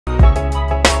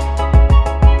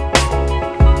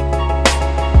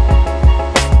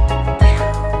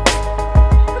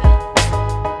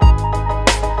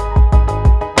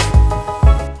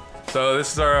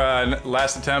this is our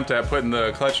last attempt at putting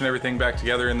the clutch and everything back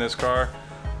together in this car.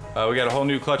 We got a whole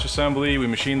new clutch assembly, we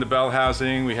machined the bell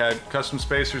housing, we had custom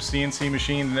spacers, CNC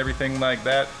machined and everything like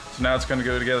that. So now it's going to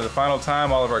go together the final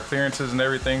time, all of our clearances and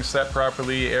everything set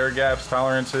properly, air gaps,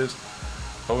 tolerances,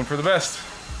 hoping for the best.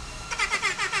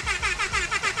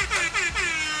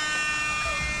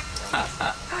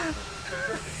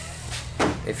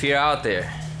 If you're out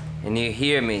there and you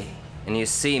hear me and you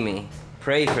see me,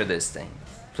 pray for this thing.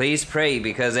 Please pray,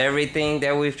 because everything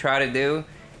that we've tried to do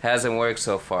hasn't worked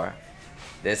so far.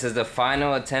 This is the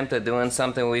final attempt at doing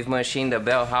something. We've machined the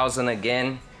bell housing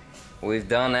again. We've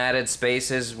done added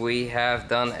spaces. We have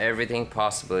done everything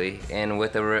possibly. And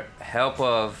with the help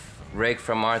of Rick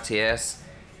from RTS,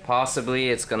 possibly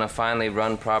it's gonna finally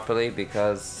run properly,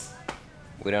 because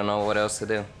we don't know what else to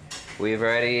do. We've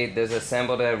already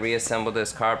disassembled and reassembled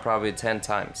this car probably 10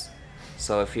 times.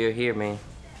 So if you hear me,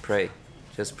 pray.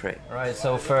 Just pray. Alright,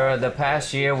 so for the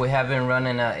past year we have been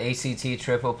running an ACT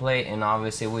triple plate, and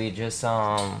obviously we just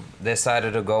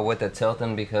decided to go with the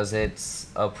Tilton because it's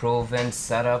a proven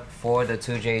setup for the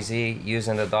 2JZ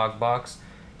using the Dogbox.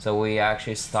 So we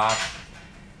actually stopped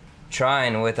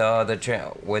trying with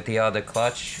the other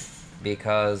clutch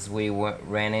because we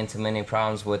ran into many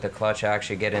problems with the clutch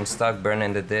actually getting stuck,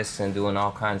 burning the discs and doing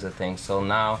all kinds of things. So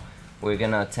now we're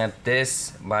gonna attempt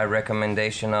this by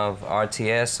recommendation of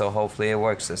RTS, so hopefully it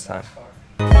works this time.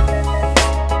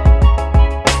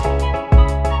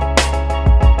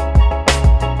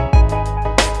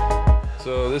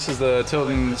 So this is the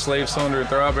Tilton slave cylinder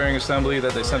throwout bearing assembly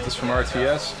that they sent us from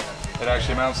RTS. It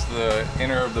actually mounts to the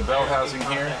inner of the bell housing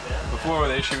here. Before,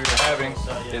 the issue we were having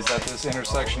is that this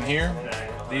intersection here,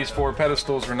 these four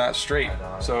pedestals were not straight,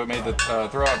 so it made the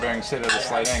throwout bearing sit at a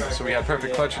slight angle. So we had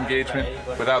perfect clutch engagement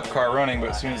without the car running, but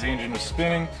as soon as the engine was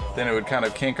spinning, then it would kind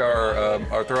of kink our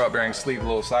throwout bearing sleeve a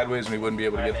little sideways and we wouldn't be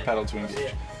able to get the pedal to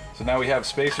engage. So now we have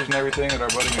spacers and everything that our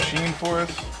buddy machined for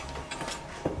us.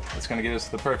 It's going to get us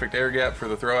the perfect air gap for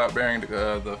the throwout bearing,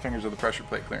 the fingers of the pressure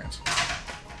plate clearance.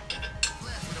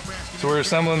 So we're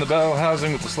assembling the bell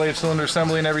housing with the slave cylinder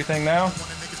assembly and everything now.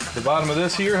 The bottom of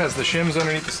this here has the shims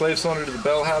underneath the slave cylinder to the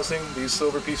bell housing, these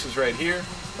silver pieces right here.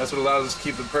 That's what allows us to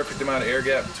keep the perfect amount of air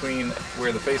gap between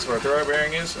where the face of our throwout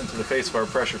bearing is and to the face of our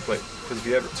pressure plate. Because if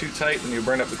you have it too tight, then you'll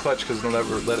burn up the clutch because it'll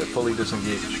never let it fully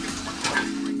disengage.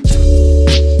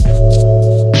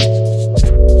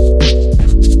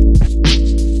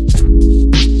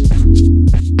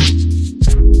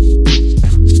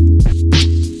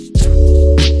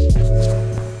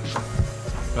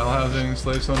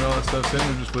 Slave cylinder, all that stuff's in.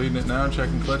 We're just bleeding it now and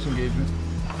checking clutch engagement.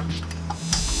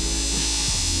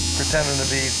 Pretending to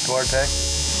be Duarte.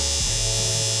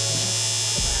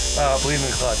 Bleeding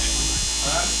the clutch.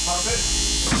 Alright, pump it.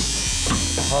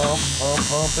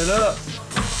 Pump it up.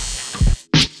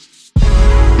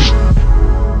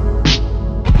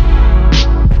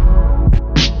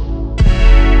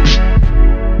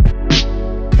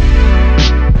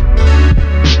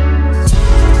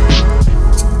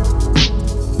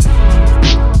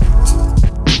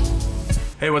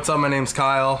 Hey, what's up? My name's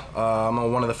Kyle.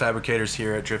 I'm one of the fabricators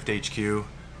here at Drift HQ.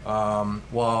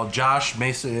 While Josh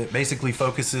basically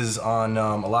focuses on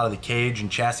a lot of the cage and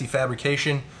chassis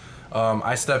fabrication,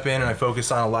 I step in and I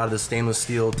focus on a lot of the stainless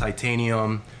steel,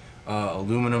 titanium,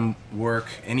 aluminum work,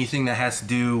 anything that has to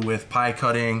do with pie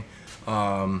cutting,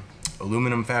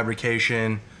 aluminum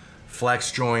fabrication,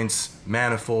 flex joints,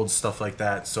 manifolds, stuff like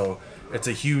that. So it's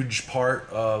a huge part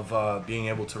of being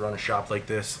able to run a shop like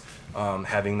this,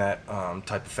 having that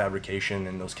type of fabrication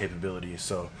and those capabilities.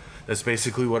 So that's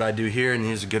basically what I do here, and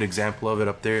here's a good example of it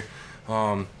up there.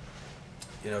 You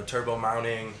know, turbo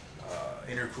mounting,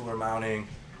 intercooler mounting,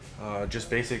 just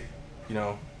basic, you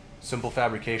know, simple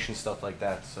fabrication stuff like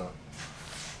that. So,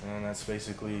 and that's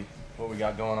basically what we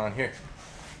got going on here.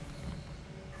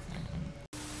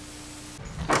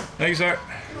 Thank you, sir.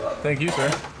 Thank you, sir.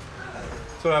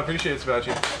 That's what I appreciate about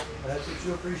you. That's what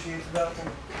you appreciate about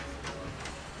them.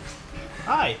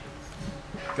 Hi.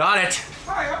 Got it.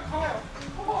 Hi, I'm Kyle.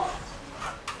 Come on.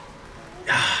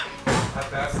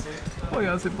 Oh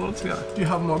yeah, the bolts, yeah. Do you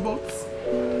have more bolts?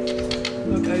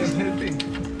 Look, I am helping.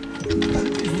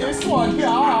 This one,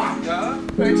 yeah. Yeah?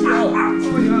 Right here.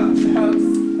 Oh yeah, helps.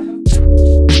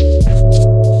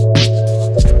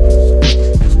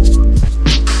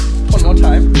 One more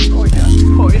time. Oh yeah.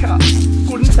 Oh yeah.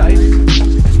 Guten Zeit.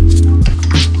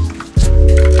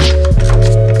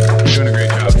 You're doing a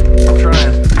great job. I'm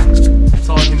trying. That's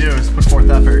all I can do is put forth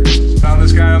effort. Found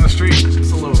this guy on the street.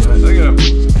 Just a little bit. Look at him.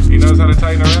 He knows how to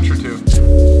tighten a wrench or two.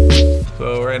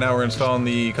 So right now we're installing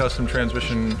the custom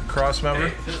transmission cross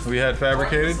member we had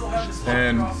fabricated,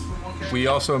 and We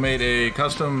also made a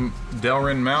custom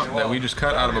Delrin mount that we just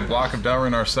cut out of a block of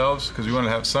Delrin ourselves because we wanted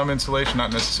to have some insulation,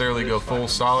 not necessarily go full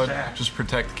solid, just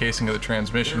protect the casing of the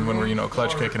transmission when we're, you know,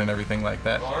 clutch kicking and everything like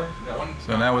that.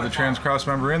 So now with the trans cross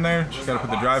member in there, just got to put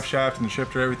the drive shaft and the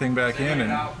shifter, everything back in, and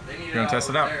we're going to test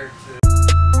it out.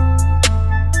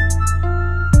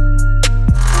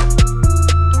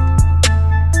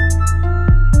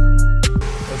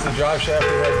 That's the drive shaft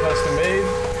we had custom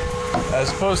made. As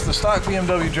opposed to the stock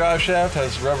BMW drive shaft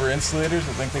has rubber insulators.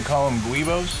 I think they call them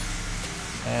guibos,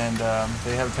 and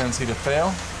they have a tendency to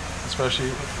fail, especially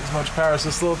with as much power as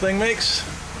this little thing makes.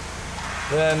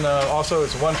 Then also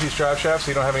it's a one-piece drive shaft,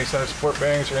 so you don't have any center support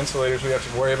bearings or insulators we have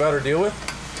to worry about or deal with.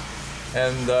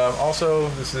 And also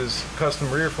this is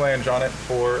custom rear flange on it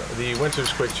for the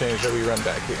winter's quick change that we run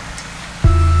back here.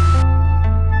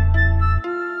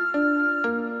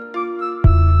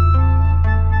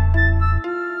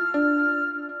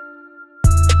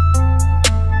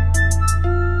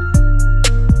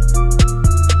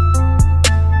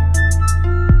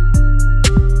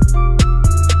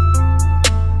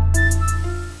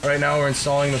 Right now we're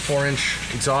installing the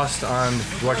 4-inch exhaust on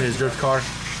Duarte's drift car.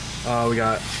 We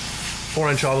got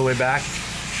 4-inch all the way back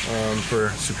for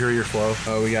superior flow.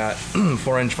 We got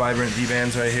 4-inch vibrant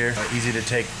V-bands right here. Easy to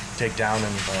take down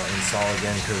and install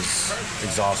again because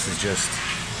exhaust is just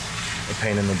a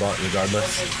pain in the butt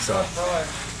regardless. So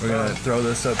we're gonna throw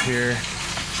this up here,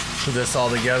 put this all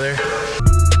together.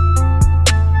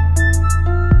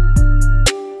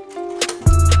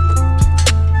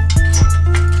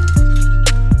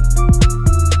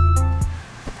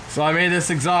 So I made this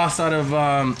exhaust out of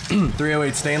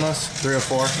 308 stainless,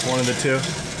 304, one of the two,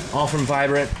 all from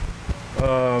Vibrant.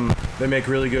 They make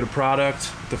really good product,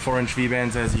 the 4-inch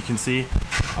V-bands as you can see.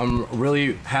 I'm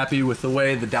really happy with the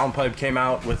way the downpipe came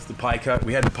out with the pie cut.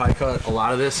 We had to pie cut a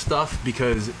lot of this stuff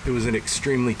because it was an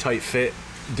extremely tight fit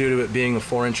due to it being a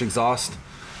 4-inch exhaust.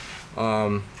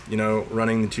 You know,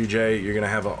 running the 2J, you're gonna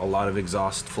have a lot of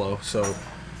exhaust flow. So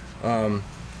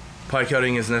pie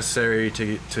cutting is necessary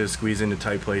to squeeze into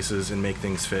tight places and make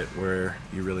things fit where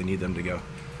you really need them to go.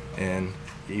 And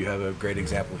you have a great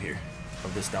example here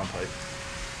of this downpipe.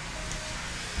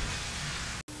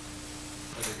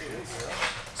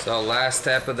 So last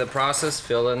step of the process,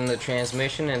 fill in the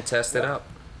transmission and test it out.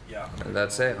 Yeah. And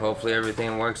that's it. Hopefully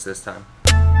everything works this time.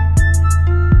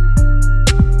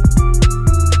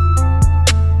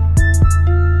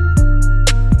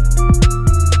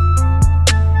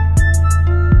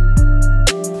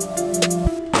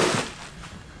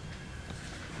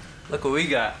 Look what we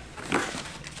got.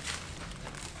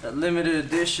 A limited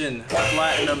edition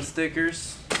platinum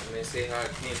stickers. Let me see how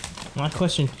it came. My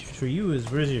question for you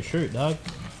is, where's your shirt, dog?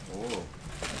 Oh.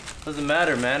 Doesn't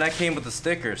matter, man. I came with the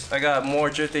stickers. I got more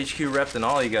Drift HQ rep than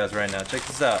all you guys right now. Check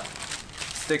this out.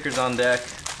 Stickers on deck.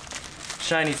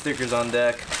 Shiny stickers on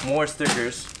deck. More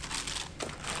stickers.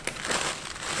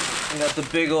 I got the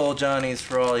big old Johnnies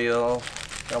for all y'all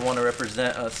that want to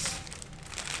represent us.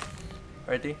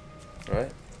 Right, D?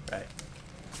 Right? Right.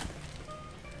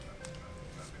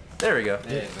 There we go.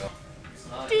 There you go.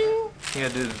 You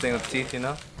gotta do the thing with teeth, you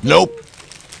know? Nope.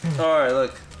 Alright,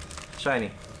 look.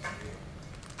 Shiny.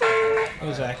 What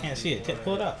is that? I can't see it.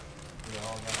 Pull it up.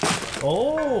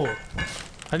 Oh!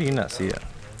 How do you not see it?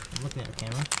 I'm looking at the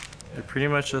camera. It pretty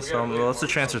much just well, it's a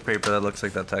transfer paper that looks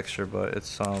like that texture, but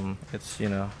it's you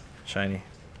know, shiny.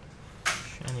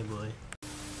 Shiny boy.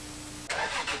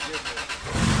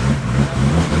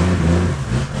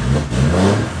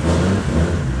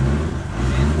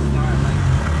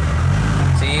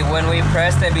 See, when we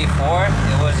pressed it before,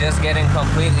 it was just getting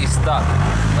completely stuck.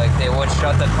 Like they would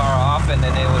shut the car off and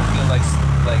then it would feel like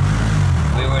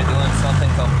we were doing something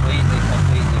completely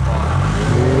wrong.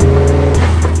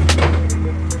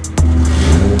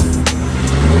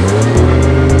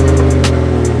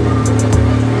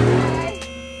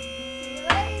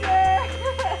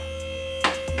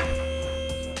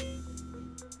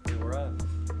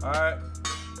 Alright,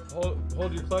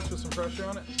 hold your clutch with some pressure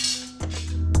on it.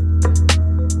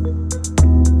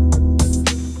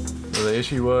 So the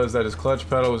issue was that his clutch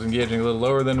pedal was engaging a little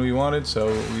lower than we wanted, so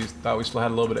we thought we still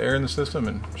had a little bit of air in the system,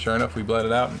 and sure enough we bled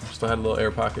it out and still had a little air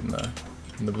pocket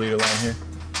in the bleeder line here.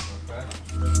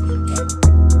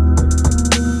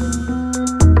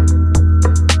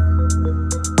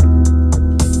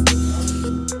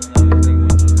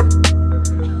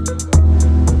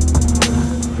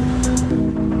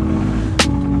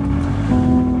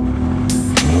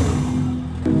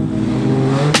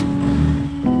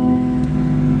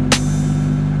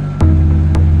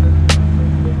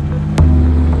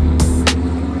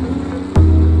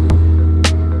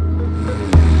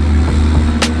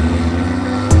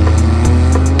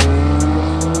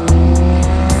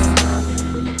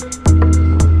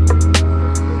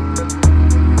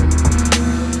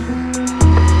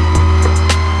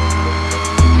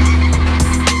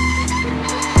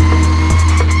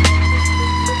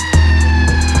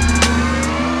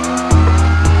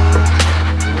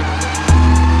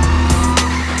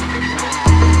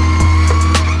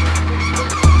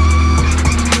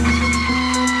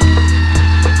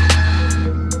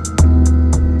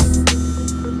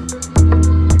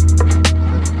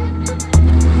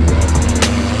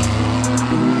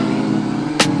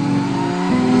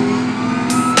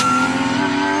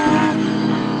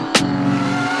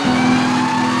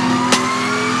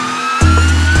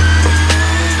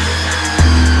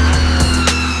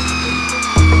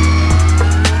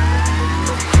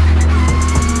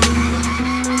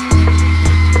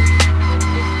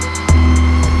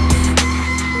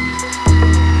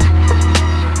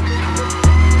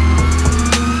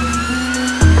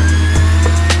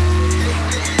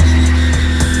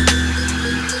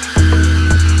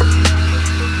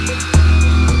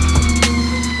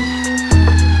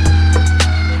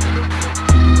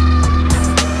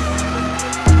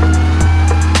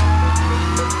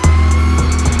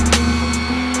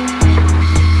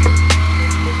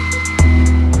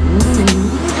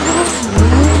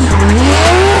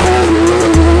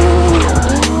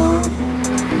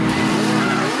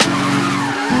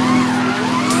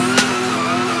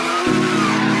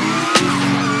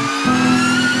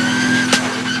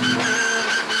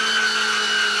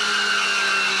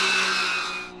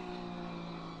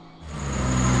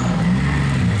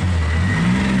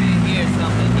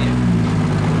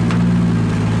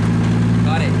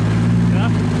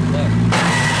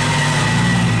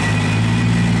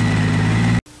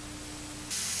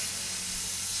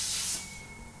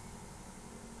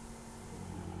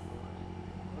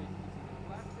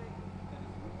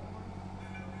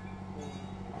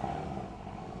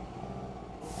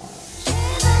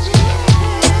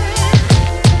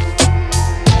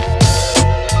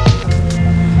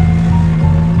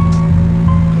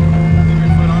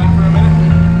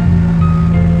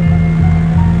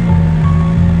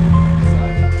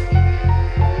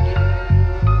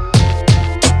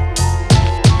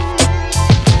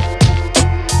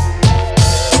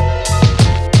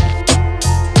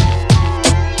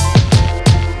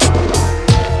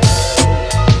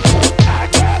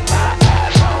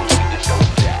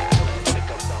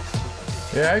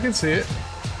 Yeah, I can see it.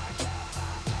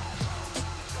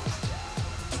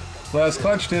 Last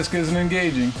clutch disc isn't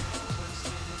engaging.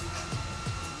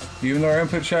 Even though our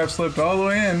input shaft slipped all the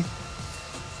way in,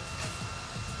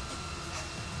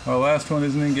 our last one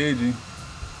isn't engaging.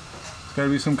 It's got to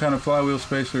be some kind of flywheel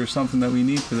spacer or something that we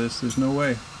need for this. There's no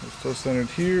way. It's still centered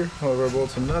here. All of our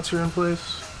bolts and nuts are in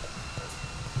place.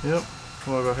 Yep.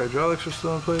 All of our hydraulics are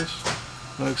still in place.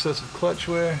 No excessive clutch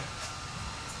wear.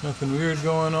 Nothing weird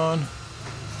going on.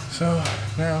 So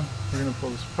now we're going to pull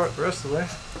this apart the rest of the way.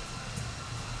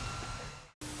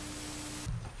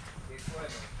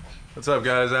 What's up,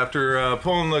 guys? After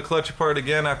pulling the clutch apart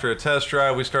again after a test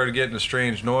drive, we started getting a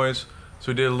strange noise.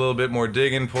 So we did a little bit more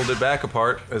digging, pulled it back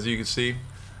apart, as you can see.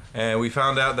 And we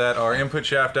found out that our input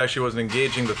shaft actually wasn't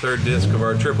engaging the third disc of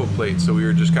our triple plate. So we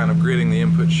were just kind of gritting the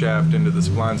input shaft into the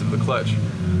splines of the clutch.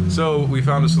 So we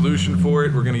found a solution for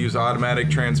it. We're going to use automatic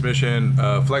transmission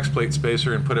flex plate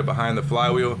spacer and put it behind the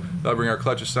flywheel. That'll bring our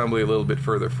clutch assembly a little bit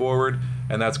further forward.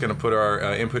 And that's going to put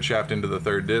our input shaft into the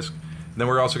third disc. And then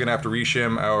we're also going to have to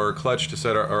reshim our clutch to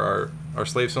set our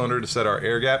slave cylinder to set our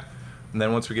air gap. And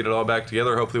then once we get it all back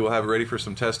together, hopefully we'll have it ready for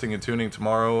some testing and tuning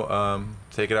tomorrow.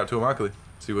 Take it out to Immaculate,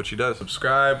 see what she does.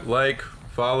 Subscribe, like,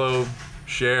 follow,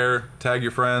 share, tag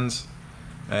your friends,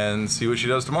 and see what she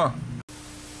does tomorrow.